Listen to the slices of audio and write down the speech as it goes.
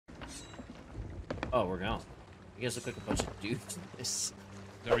Oh, we're gone. You guys look like a bunch of dudes.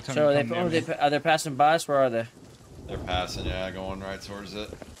 Every time So are they passing by us? Where are they? They're passing, yeah, going right towards it.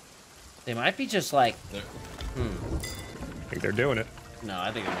 They might be just like. They're... I think they're doing it. No,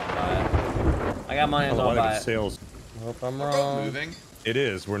 I think they're gonna buy it. I got money on buy it. Sales. Hope I'm wrong. Moving. It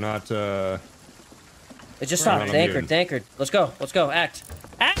is. We're not. It just stopped. They anchored. Let's go. Let's go. Act.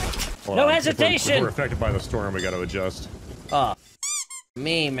 No hesitation. If we're affected by the storm, we got to adjust. Oh,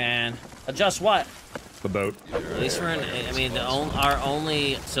 me, man. Adjust what? The boat. At least we're in. I mean, our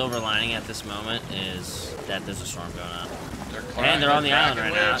only silver lining at this moment is that there's a storm going on. And they're on the island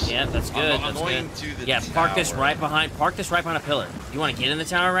right now. Yeah, that's good. That's good. Yeah, park this right behind. Park this right behind a pillar. You want to get in the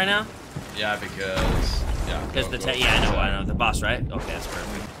tower right now? Yeah, because. Yeah. Because yeah, I know. The boss, right? Okay, that's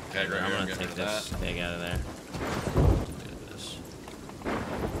perfect. Okay, great. I'm gonna take this pig out of there.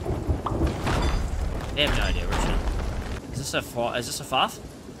 They have no idea where we're. Is this a Foth?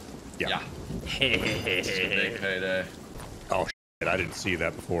 Yeah. It's a big payday. Oh shit! I didn't see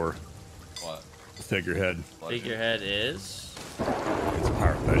that before. What? The figurehead. Figurehead is. It's a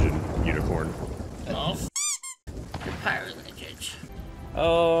pirate legend unicorn. Oh. Pirate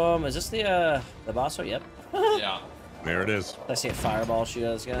legend. Is this the boss? Oh, yep. Yeah. There it is. I see a fireball shoot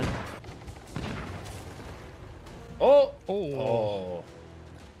at this guy. Oh! Oh!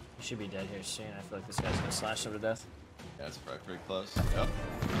 He should be dead here soon. I feel like this guy's gonna slash him to death. Yeah, it's probably pretty close. Yep.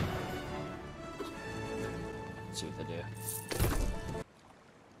 Let's see what they do.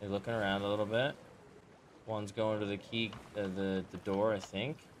 They're looking around a little bit. One's going to the key, the door, I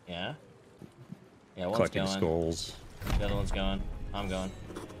think. Yeah. Yeah, one's collecting going. Skulls. The other one's going. I'm going.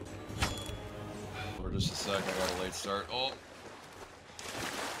 For just a sec, I got a late start. Oh.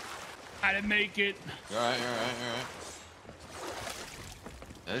 I didn't make it. You're alright, you're alright, you're alright.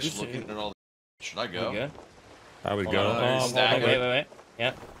 I'm just looking at all the... Should I go? Good. I would go. Wait.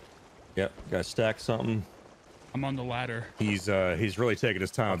 Yep. Yep. Gotta stack something. I'm on the ladder. He's really taking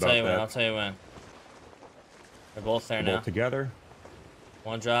his time about that. I'll tell you when. They're both there now. Both together.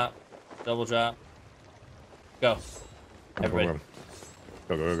 One drop, double drop. Go. Everybody.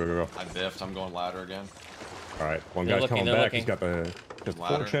 Go. I biffed. I'm going ladder again. All right. One guy's coming back. He's got the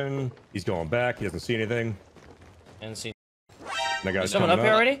fortune. He's going back. He doesn't see anything. And see. That guy's someone up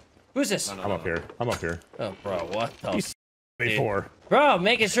here already? Who's this? No, I'm up here. I'm up here. Oh, bro, what the? Before. Bro,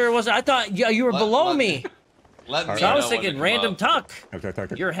 making sure it wasn't. I thought you were below me. Let me So I was thinking random tuck.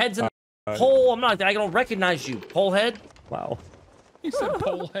 Your head's in the pole. I don't recognize you. Pole head. Wow. You said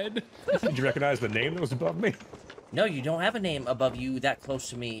pole head. Did you recognize the name that was above me? No, you don't have a name above you that close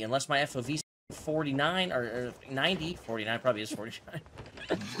to me, unless my FOV is 49 or 90. 49 probably is 49.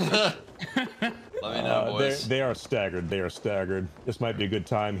 Let me know, boys. They are staggered. They are staggered. This might be a good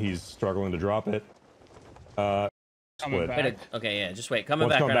time. He's struggling to drop it. Coming back. Okay, yeah, just wait. Coming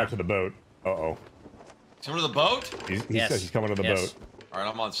One's back coming right back to the boat. Uh-oh. Coming to the boat? He says he's coming to the boat. Alright,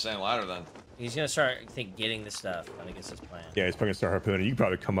 I'm on the same ladder then. He's gonna start, getting the stuff. I think it's his plan. Yeah, he's probably gonna start harpooning. You can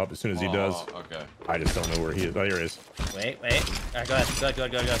probably come up as soon as he does. Okay. I just don't know where he is. Oh, here he is. Wait. All right, go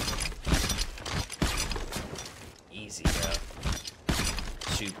ahead. Easy, bro.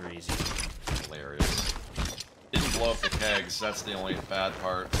 Super easy. Hilarious. Didn't blow up the kegs. That's the only bad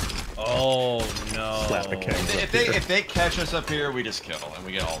part. Oh no. Slap the keg. If they catch us up here, we just kill and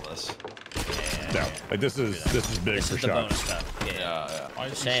we get all this. No, like this is big for sure. Bonus shots. stuff. Yeah. I'm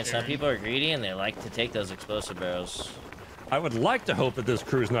just saying, some people are greedy and they like to take those explosive barrels. I would like to hope that this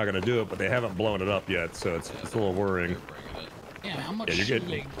crew's not going to do it, but they haven't blown it up yet, so it's a little worrying. Yeah, how much are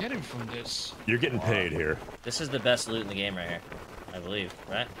they getting from this? You're getting paid here. This is the best loot in the game right here, I believe.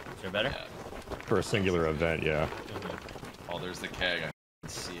 Right? Is there better? Yeah. For a singular event, yeah. Oh, there's the keg. I can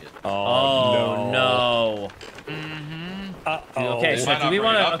see it. Oh no. Okay, so do we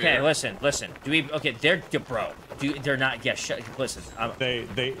want to? Okay, here. listen. Do we? Okay, they're bro. They're not. Yeah, listen.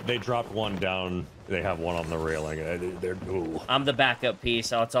 They dropped one down. They have one on the railing. They're ooh. I'm the backup piece.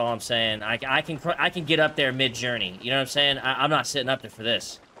 That's all I'm saying. I can get up there mid journey. You know what I'm saying? I'm not sitting up there for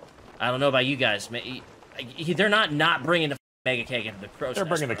this. I don't know about you guys. They're not bringing the mega keg into the crow's They're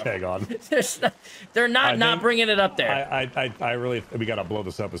nest, bringing the keg on. They're not bringing it up there. I really, we gotta blow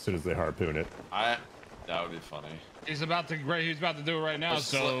this up as soon as they harpoon it. That would be funny. He's about to do it right now.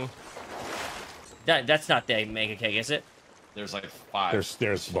 So that's not the mega keg, is it? There's like 5.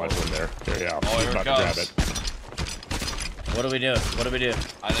 There's a bunch in there. Yeah. Oh, He's here about it to grab goes. it. What do we do?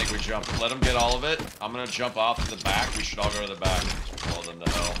 I think we jump. Let them get all of it. I'm gonna jump off to the back. We should all go to the back. Blow them to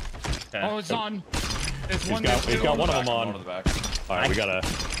hell. Okay. Oh, it's on. It's He's got one of them on. To the back. All right, we gotta.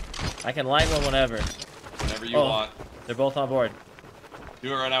 I can light one whenever. Whenever you want. They're both on board.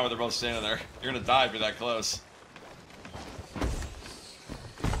 Do it right now where they're both standing there. You're gonna die if you're that close.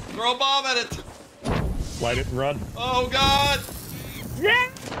 Throw a bomb at it. Light it and run. Oh God! Yeah.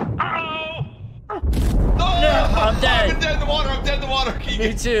 Oh! No, I'm dead. I'm dead in the water. I'm dead in the water.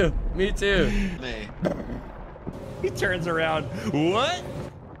 Me too. Me too. Me. He turns around. What?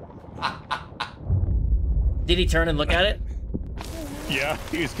 Did he turn and look at it? Yeah,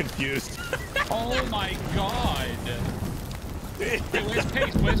 he was confused. Oh my God. Hey, where's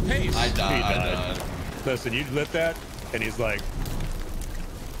Pace? Where's Pace? I died. Listen, you lit that, and he's like,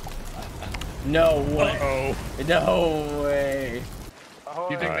 No way. uh-oh. No way.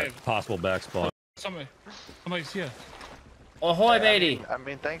 You think Right, possible back spawn. Somebody's here. Ahoy, matey. I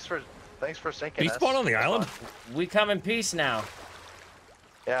mean, thanks for sinking Did he us. spawn on the island? We come in peace now.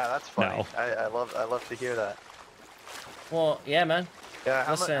 Yeah, that's funny. No. I love to hear that. Well, yeah, man. Yeah,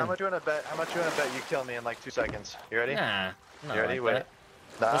 how Listen. much you wanna bet? How much you wanna bet you kill me in like 2 seconds? You ready? Nah. You ready? Like Wait. that.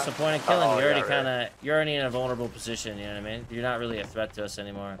 Nah? What's the point of killing you? Oh, You're yeah, already you're already in a vulnerable position, you know what I mean? You're not really a threat to us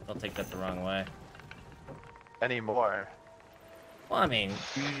anymore. Don't take that the wrong way. Anymore. Well, I mean,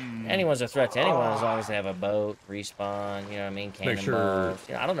 anyone's a threat to anyone as long as they have a boat, respawn, you know what I mean? Cannonballs. Sure.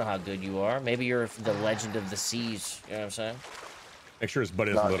 You know, I don't know how good you are. Maybe you're the legend of the seas, you know what I'm saying? Make sure his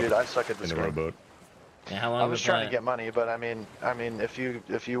buddy No, doesn't dude, I suck at in this the game. rowboat. Yeah, how long I have we was trying playing? to get money, but I mean, if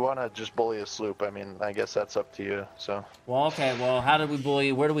you wanna just bully a sloop, I mean, I guess that's up to you. So. Well, okay. Well, how did we bully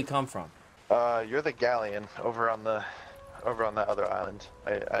you? Where do we come from? You're the galleon over on that other island.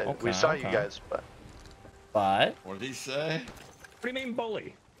 We saw you guys, but. But. What did he say? What do you mean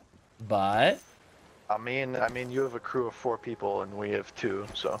bully? But. I mean, you have a crew of 4 people and we have 2,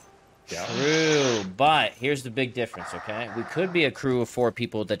 so. Yeah. True, but here's the big difference, okay? We could be a crew of 4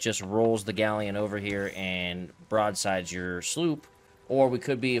 people that just rolls the galleon over here and broadsides your sloop, or we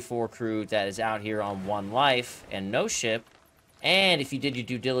could be a 4 crew that is out here on 1 life and no ship, and if you did your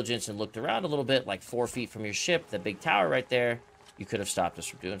due diligence and looked around a little bit, like 4 feet from your ship, the big tower right there, you could have stopped us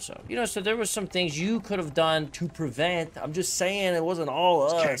from doing so. You know, so there was some things you could have done to prevent. I'm just saying it wasn't all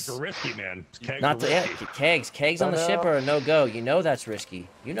us. Kegs are risky, man. Kegs Not are the, yeah, risky. kegs on the ship are a no-go. You know that's risky.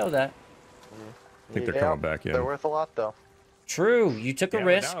 You know that. I think they're coming back in. They're worth a lot, though. True. You took a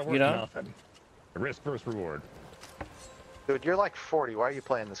risk, you know? Nothing. A risk versus reward. Dude, you're like 40. Why are you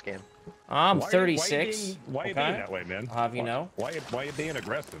playing this game? I'm 36. Why are you being that way, man? I'll have you know. Why are you being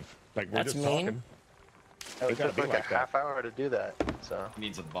aggressive? Like, we're That's just mean. talking. It gotta took be like like a that. half hour to do that, so.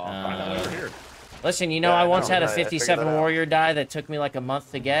 Needs a bomb. Over here. Listen, you know, Yeah, I I once know, had a I figured 57 that out. warrior die that took me like a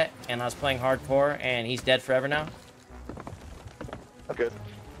month to get, and I was playing hardcore, and he's dead forever now. I'm good.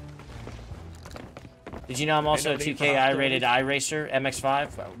 Did you know I'm also a need 2K for I-rated iRacer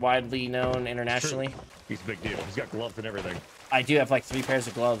MX-5, widely known internationally? He's a big deal. He's got gloves and everything. I do have like 3 pairs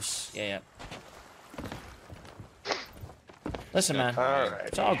of gloves. Yeah. Listen, man. Alright.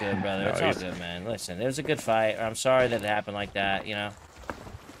 It's all good, brother. It's all good, man. Listen, it was a good fight. I'm sorry that it happened like that, you know?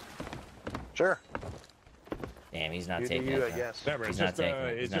 Sure. Damn, he's not You do taking you, it. I though. guess. Never. He's It's not just, taking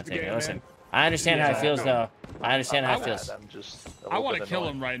it. He's it's not just a taking it. game, Listen, man. I understand how it feels, though. I understand how it I'm feels. mad. I'm just a I little want to bit kill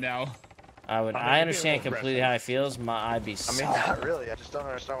annoyed. him right now. I understand completely how it feels. I'd be. I mean, not really. I just don't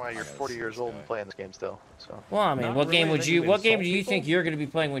understand why you're 40 years old and playing this game still. So. Well, I mean, Not what game really would you? making What game do insult you think people? you're going to be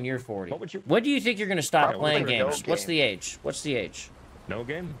playing when you're 40? What would you- When do you think you're going to stop Probably playing no games? What's game. the age? What's the age? No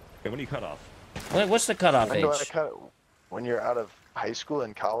game? Hey, when do you cut off? What's the cutoff When do I age? cut? When you're out of high school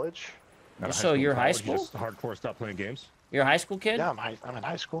and college? Out of So you're high college, you school? just hardcore stop playing games? You're a high school kid? Yeah, I'm in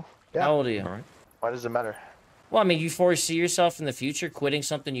high school. Yeah. How old are you? All right. Why does it matter? Well, I mean, you foresee yourself in the future quitting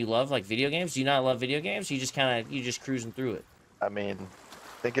something you love, like video games. Do you not love video games? You just cruising through it. I mean,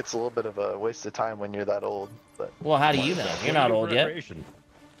 I think it's a little bit of a waste of time when you're that old. But Well, how do you know? You're not old yet. Recreation.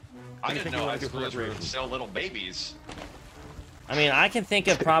 I didn't think know you high wanna do for schoolers were recreation? still little babies. I mean, I can think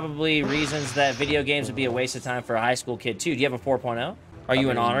of probably reasons that video games would be a waste of time for a high school kid too. Do you have a 4.0? Are you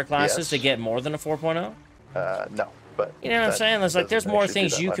in honor classes yes. to get more than a 4.0? no. But You know what I'm that saying? It's like there's doesn't more actually do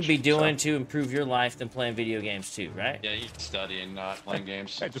things that you could much, be doing so. to improve your life than playing video games too, right? Yeah, you study and not playing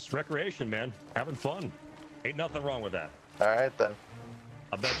games. Hey, just recreation, man. Having fun. Ain't nothing wrong with that. All right then.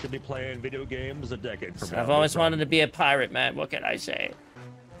 I bet you'll be playing video games a decade from now. I've always wanted to be a pirate, man. What can I say?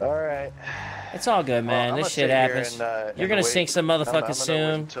 All right. It's all good, man. I'm This gonna shit sit here happens. and, You're gonna wait. sink some I'm motherfuckers gonna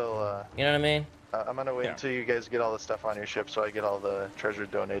soon. Wait until, You know what I mean? I'm gonna wait Yeah. until you guys get all the stuff on your ship, so I get all the treasure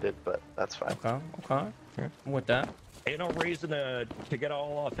donated. But that's fine. Okay. I'm with that. Ain't no reason to get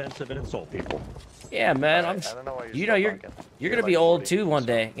all offensive and insult people. Yeah, man. I don't know why you're You know, still you're talking. you're gonna like be old 40, too one so.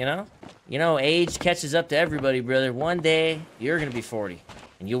 day. You know, age catches up to everybody, brother. One day you're gonna be 40,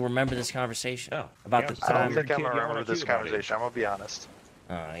 and you'll remember this conversation Yeah. about Yeah, the I I don't time. think I'm Kid, gonna you remember wanna this shoot about it. conversation. I'm gonna be honest.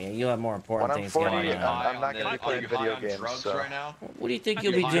 Yeah, you'll have more important when I'm things 40, going on. I'm not going to be playing video games. So. Right now? What do you think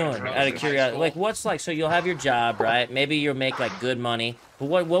you'll be doing out of curiosity? Like, what's like, so you'll have your job, right? Maybe you'll make like good money. But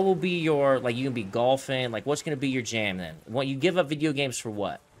what will be your, like, you can be golfing. Like, what's going to be your jam then? What, you give up video games for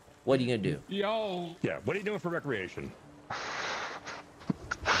what? What are you going to do? Yo. Yeah, what are you doing for recreation?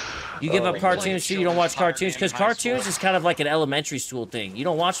 You give up cartoons too? You don't watch cartoons? Because cartoons is kind of like an elementary school thing. You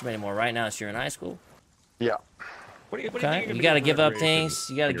don't watch them anymore right now, so you're in high school. Yeah. Okay, you got to give up things.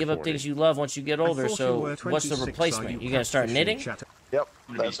 You got to give up things you love once you get older. So, what's the replacement? You got to start knitting. Yep.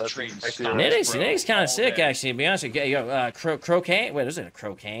 Knitting's kind of sick, actually. To be honest with you, croquet. Wait, is it a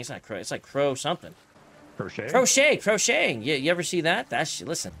croquet? It's not crow. It's like crow something. Crocheting. You ever see that?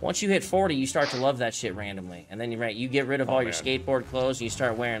 Listen. Once you hit 40, you start to love that shit randomly, and then you get rid of all your skateboard clothes, and you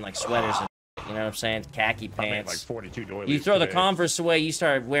start wearing like sweaters and. You know what I'm saying? Khaki pants. Like 42 doilies you throw today. the Converse away, you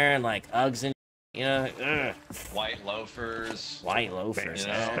start wearing like Uggs and. You know, white loafers. White loafers.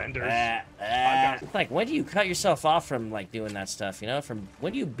 You know? Like, when do you cut yourself off from like doing that stuff? You know, from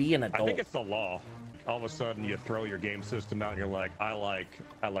when do you be an adult? I think it's the law. All of a sudden, you throw your game system out, and you're like, I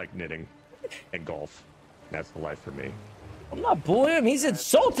like knitting and golf. That's the life for me. I'm not bullying him. He's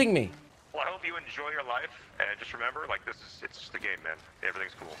insulting me. Well, I hope you enjoy your life, and just remember, like, it's just a game, man.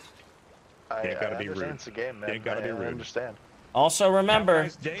 Everything's cool. I gotta be rude. It's a game, man. You ain't gotta be rude. I understand. Also, remember,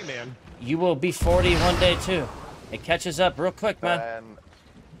 nice day, man. You will be 40 one day too. It catches up real quick, man.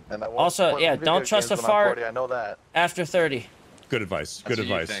 And also, yeah, don't trust a fart 40, I know that. after 30. Good advice. Good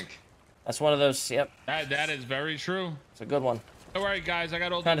advice. That's one of those. Yep. That is very true. It's a good one. All right, guys, I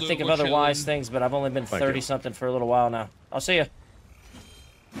got all. Trying to think of other wise things, but I've only been 30 something for a little while now. I'll see you.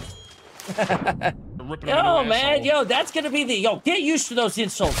 Yo, man, yo, that's gonna be the get used to those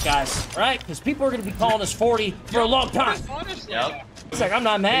insults, guys, right? Because people are gonna be calling us 40 for a long time. Yep. It's like, I'm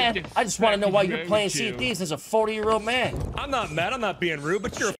not mad. I just want to know why you're playing Sea of Thieves as a 40-year-old man. I'm not mad. I'm not being rude,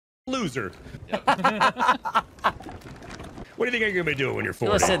 but you're a loser. Yep. What do you think you're gonna be doing when you're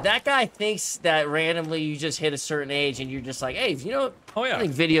 40? Listen, that guy thinks that randomly you just hit a certain age and you're just like, hey, you know, I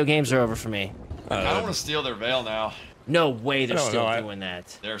think video games are over for me. I don't want to steal their veil now. No way they're still doing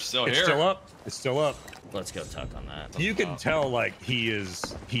that. They're still here. It's still up. It's still up. Let's go tuck on that. You can tell, like,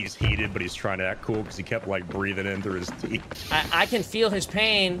 he's heated, but he's trying to act cool because he kept, like, breathing in through his teeth. I can feel his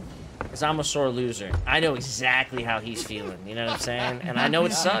pain because I'm a sore loser. I know exactly how he's feeling, you know what I'm saying? And I know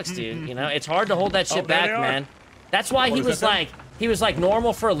it sucks, dude. You know, it's hard to hold that shit back, man. That's why he was like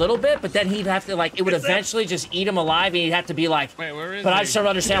normal for a little bit, but then he'd have to, like, it would eventually just eat him alive, and he'd have to be like, wait, where is but he? I just don't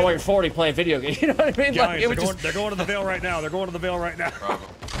understand why you're 40 playing video games. You know what I mean? Guys, like, they're going to the Veil right now. They're going to the Veil right now. Bravo.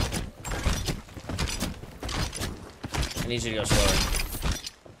 I need you to go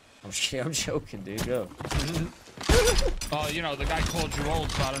slower. I'm joking, dude. Go. Oh, you know, the guy called you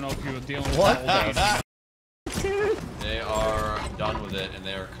old, so I don't know if you were dealing with What? They are done with it, and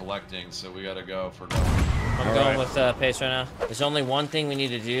they are collecting, so we gotta go for no. I'm going with pace right now. There's only one thing we need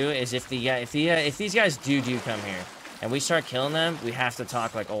to do is if these guys do come here and we start killing them, we have to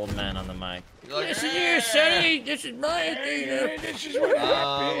talk like old men on the mic. Like, This is your city. This is my thing. This is what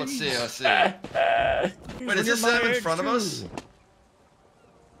happened. Let's see. Wait, is this them in front of us?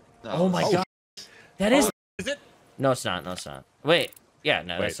 No. Oh my god. That is. Is it? No, it's not. No, it's not. Wait. Yeah,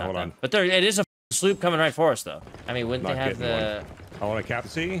 no, that's not hold them. on. But it is a sloop coming right for us, though. I mean, wouldn't Not they have getting the? I want to cap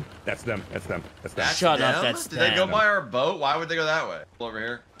see. That's them. That's them. That's them. Shut them? up. That's Did they go them. by our boat? Why would they go that way? Over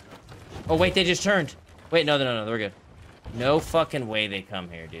here. Oh wait, they just turned. Wait, no, we're good. No fucking way they come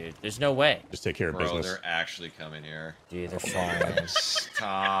here, dude. There's no way. Just take care of Bro, business. they're actually coming here. Dude, they're falling.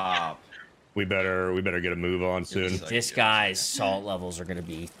 Stop. We better get a move on soon. This guy's salt levels are gonna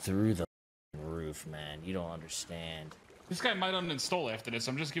be through the roof, man. You don't understand. This guy might uninstall after this.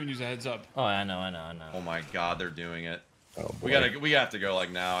 I'm just giving you a heads up. Oh, I know. Oh my god, they're doing it. Oh, we have to go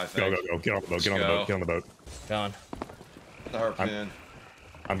like now, I think. Go. Get on the boat. Get on the boat. Get on the boat. Going. The harpoon.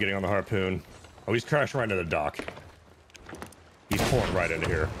 I'm getting on the harpoon. Oh, he's crashing right into the dock. He's pulling right into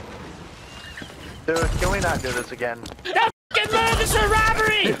here. Dude, can we not do this again? Fucking man, this is a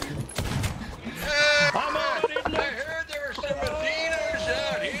robbery! I heard there were some Medinas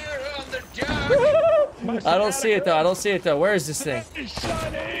out here on the dock. I don't see it though. Where is this thing?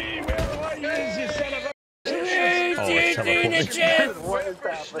 Sonny, where are you, you son of a... It's teleporting. What is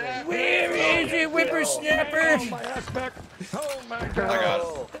happening? Where is it, whippersnapper? Oh, my ass back. Oh, my God. I got it.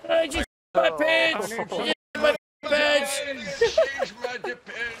 I just my pants. My pants. Change my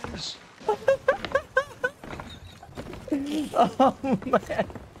depends. Oh man.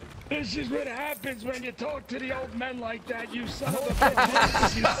 This is what happens when you talk to the old men like that, you son of a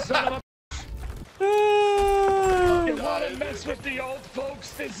bitch. You son of a... You want to mess with the old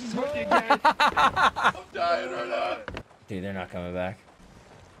folks? This is what you get. I'm dying right now. Dude, they're not coming back.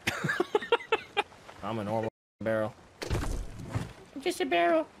 I'm a normal barrel. I'm just a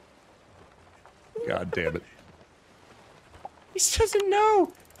barrel. God damn it. He doesn't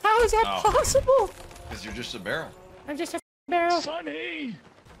know. How is that possible? Because you're just a barrel. I'm just a barrel. Sonny!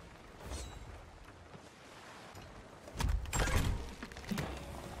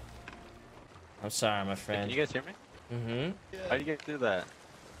 I'm sorry, my friend. Can you guys hear me? Mm-hmm. How do you guys do that?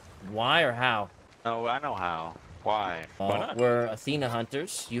 Why or how? No, I know how. Why? We're Athena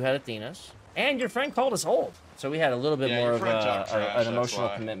hunters. You had Athenas. And your friend called us old. So we had a little bit more of an emotional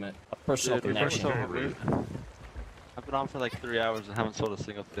commitment. A personal connection. I've been on for like 3 hours and haven't sold a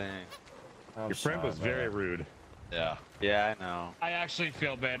single thing. Your friend was very rude. Yeah. Yeah, I know. I actually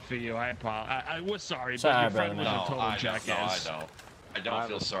feel bad for you. I apologize. I was sorry, but Sorry, your friend brother, was a total jackass. No, I don't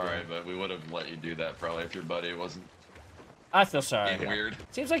feel sorry, but we would have let you do that probably if your buddy wasn't I feel sorry. being weird.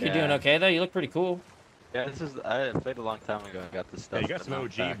 Seems like you're doing okay, though. You look pretty cool. Yeah, I played a long time ago. I got this stuff. Yeah, you got some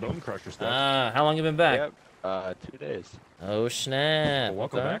OG Bone Crusher stuff. How long you been back? Yep. 2 days. Oh, snap. Well,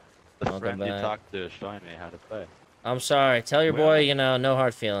 welcome back. The friend you talked to showing me how to play. I'm sorry. Tell your boy, you know, no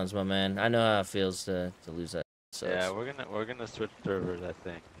hard feelings, my man. I know how it feels to lose that. So yeah, we're gonna switch servers, I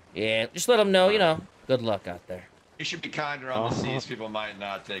think. Yeah, just let him know, you know, good luck out there. You should be kinder on the seas. People might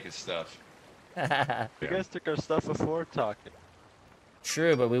not take his stuff. You guys took our stuff before talking.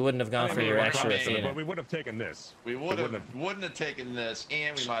 True, but we wouldn't have gone for your extra Athena. But we would have taken this. We wouldn't have taken this,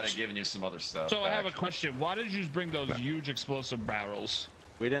 and we might have given you some other stuff. So I have a question. Why did you just bring those huge explosive barrels?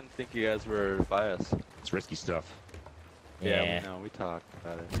 We didn't think you guys were biased. It's risky stuff. Yeah. We talked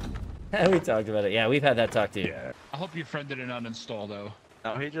about it. We talked about it. Yeah, we've had that talk too. Yeah. I hope your friend didn't uninstall though.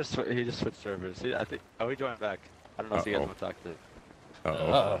 No, he just switched servers. He joined back. I don't know if you guys want to talk to him.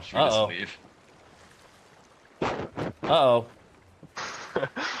 Uh-oh. Should we just leave? Uh-oh.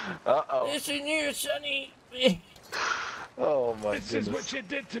 Uh-oh. Listen here, Sonny. Oh my This goodness. is what you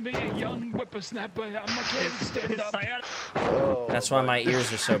did to me, a young whippersnapper. I'm not going to stand up. Oh, That's why my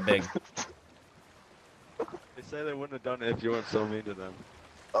ears are so big. They say they wouldn't have done it if you weren't so mean to them.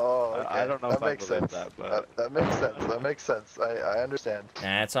 Oh, okay. I don't know that if I makes believe sense. that, but That makes sense. That makes sense. I understand.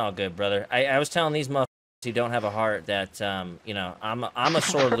 Nah, it's all good, brother. I was telling these motherfuckers who don't have a heart that, you know, I'm a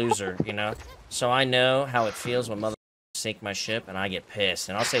sore loser, you know? So I know how it feels when motherfuckers sink my ship and I get pissed.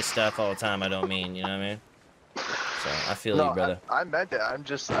 And I'll say stuff all the time I don't mean, you know what I mean? So I feel you, brother. I meant it. I'm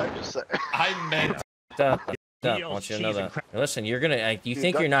just saying. I meant. I want you to know that. Listen, you're gonna. You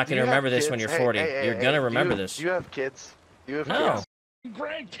think you're not gonna remember this when you're 40? You're gonna remember this. Do you have kids? You have No. kids?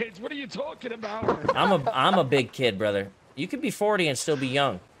 Grandkids, what are you talking about? I'm a big kid, brother. You could be 40 and still be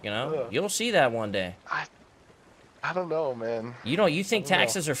young. You know, you'll see that one day. I don't know, man. You think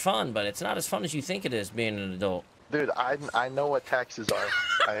taxes are fun, but it's not as fun as you think it is being an adult. Dude, I know what taxes are.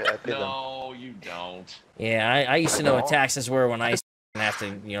 I pay them. No, you don't. Yeah, I used to know what taxes were when I used to have to,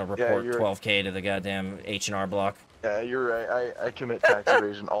 you know, report you're- 12K to the goddamn H&R Block. Yeah, you're right. I commit tax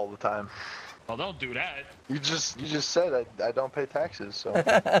evasion all the time. Well, don't do that. You just said I don't pay taxes, so.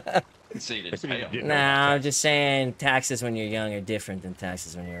 So you didn't pay them. Nah, I'm just saying taxes when you're young are different than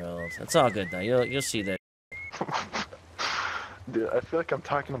taxes when you're old. It's all good though. You'll see that. Dude, I feel like I'm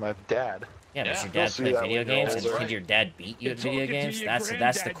talking to my dad. Yeah, does Yeah, your you'll dad see play that video when you're games? And older. did your dad beat you You're at video talking to games? your That's the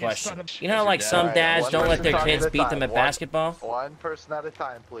granddad, you question. son of- You know, like some Alright, dads one don't let their person kids at a beat them time. at One- basketball. One person at a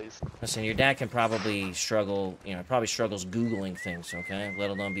time, please. Listen, your dad can probably struggle. You know, probably struggles googling things. Okay, let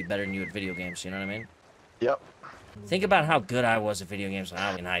alone be better than you at video games. You know what I mean? Yep. Think about how good I was at video games when I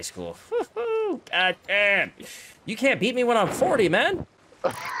was in high school. God damn. You can't beat me when I'm 40, man.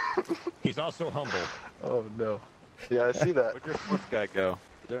 He's also humble. Oh no. Yeah, I see that. Where'd your fourth guy go?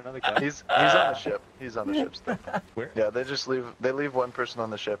 Is there another guy? He's on the ship. He's on the ship still. Where? Yeah, they just leave one person on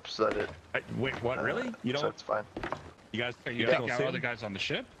the ship so that it. Wait, what? Really? You So don't? it's fine. You guys? Hey, You you guys think don't our see other him? guys on the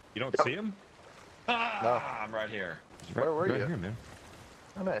ship? You don't see him? I'm right here. Where were Right you? here, man.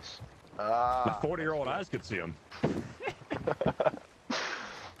 Oh, nice. The Ah. 40-year-old eyes could see him.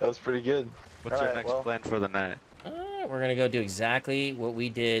 That was pretty good. What's your Alright, next well. plan for the night? We're gonna go do exactly what we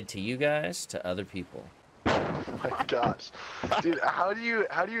did to you guys to other people. Oh my gosh, dude, how do you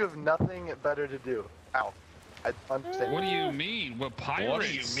have nothing better to do? Ow. I don't understand. What do you mean? We're pirates. What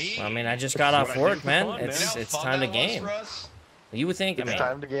do you mean? I mean, I just got off what I do work, for man. fun, man. It's You know how time to fun that was game. for us? You would think. I It's mean,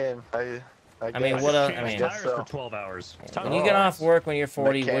 time to game. I mean, guess. what a- I Change mean- tires so. for 12 hours. It's time when to you get roll. off work when you're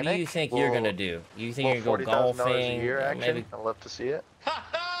 40, what do you Mechanic? think you're gonna Well- do? You think Well, you're gonna go $40,000 a golfing? year action. Maybe. I'd love to see it.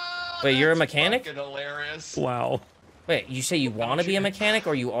 Wait, you're a That's mechanic? fucking hilarious. Wow. Wait, you say you want to be a mechanic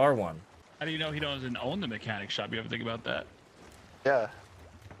or you are one? How do you know he doesn't own the mechanic shop? You ever think about that? Yeah.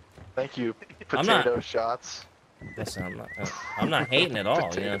 Thank you. I'm not- Potato shots. Listen, I'm not hating at all.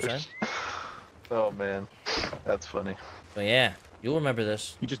 You know what I'm saying? Oh man, that's funny. But yeah, You'll remember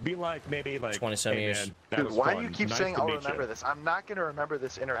this. You just be like, maybe like 27 hey, years. man, that Dude, was why fun. do you keep Nice saying to I'll meet remember you. this? I'm not gonna remember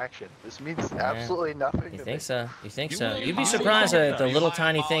this interaction. This means absolutely nothing. You to think me. so? You think You so? will. You'd be You surprised will. at the You little might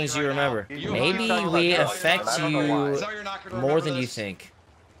tiny Molly things you right now. remember. You Maybe keep talking we about that. affect I don't know why. you So you're not gonna more remember than you this? think.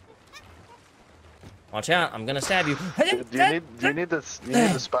 Watch out! I'm gonna stab you. Do you need the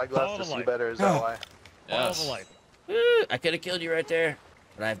spyglass to see better? Is that why? Follow Yes. the light. I could have killed you right there,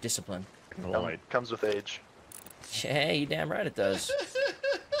 but I have discipline. Follow the light. Comes with age. Yeah, you damn right it does.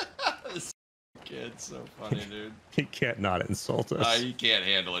 This kid's so funny, dude. He can't not insult us. He can't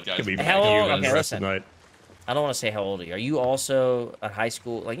handle it, guys. Could be How mad at you old- the okay, rest of listen. the night. I don't want to say how old are you. Are you also a high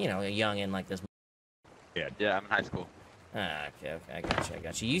school, like, you know, a youngin' like this? Yeah, I'm in high school. Ah, okay, I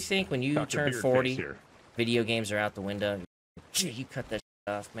got you. You think when you Dr. turn Beardface 40, here. video games are out the window? Gee, you cut that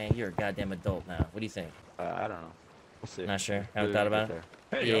shit off, man. You're a goddamn adult now. What do you think? I don't know. We'll see. Not sure. Haven't We'll thought get about it?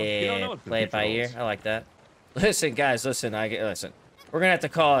 there. Hey, you don't Yeah, know what the play it by ear. future I like that. Listen, guys, listen. Listen. We're gonna have to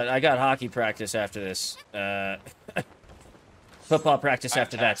call it. I got hockey practice after this. Football practice I have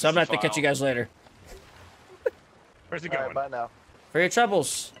after that. So I'm gonna have to catch you file. guys later. Where's he All going? right, bye now. For your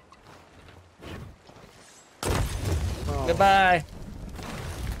troubles. Goodbye.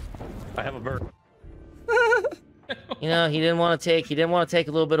 I have a bird. You know, he didn't want to take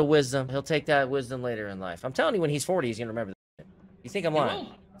a little bit of wisdom. He'll take that wisdom later in life. I'm telling you, when he's 40, he's gonna remember that. You think I'm lying?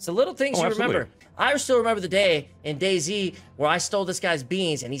 It's the little things Oh, you absolutely. remember. I still remember the day in DayZ where I stole this guy's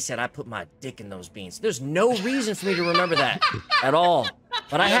beans and he said I put my dick in those beans. There's no reason for me to remember that at all.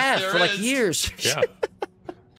 But I Yes, have there for like is. years. Yeah.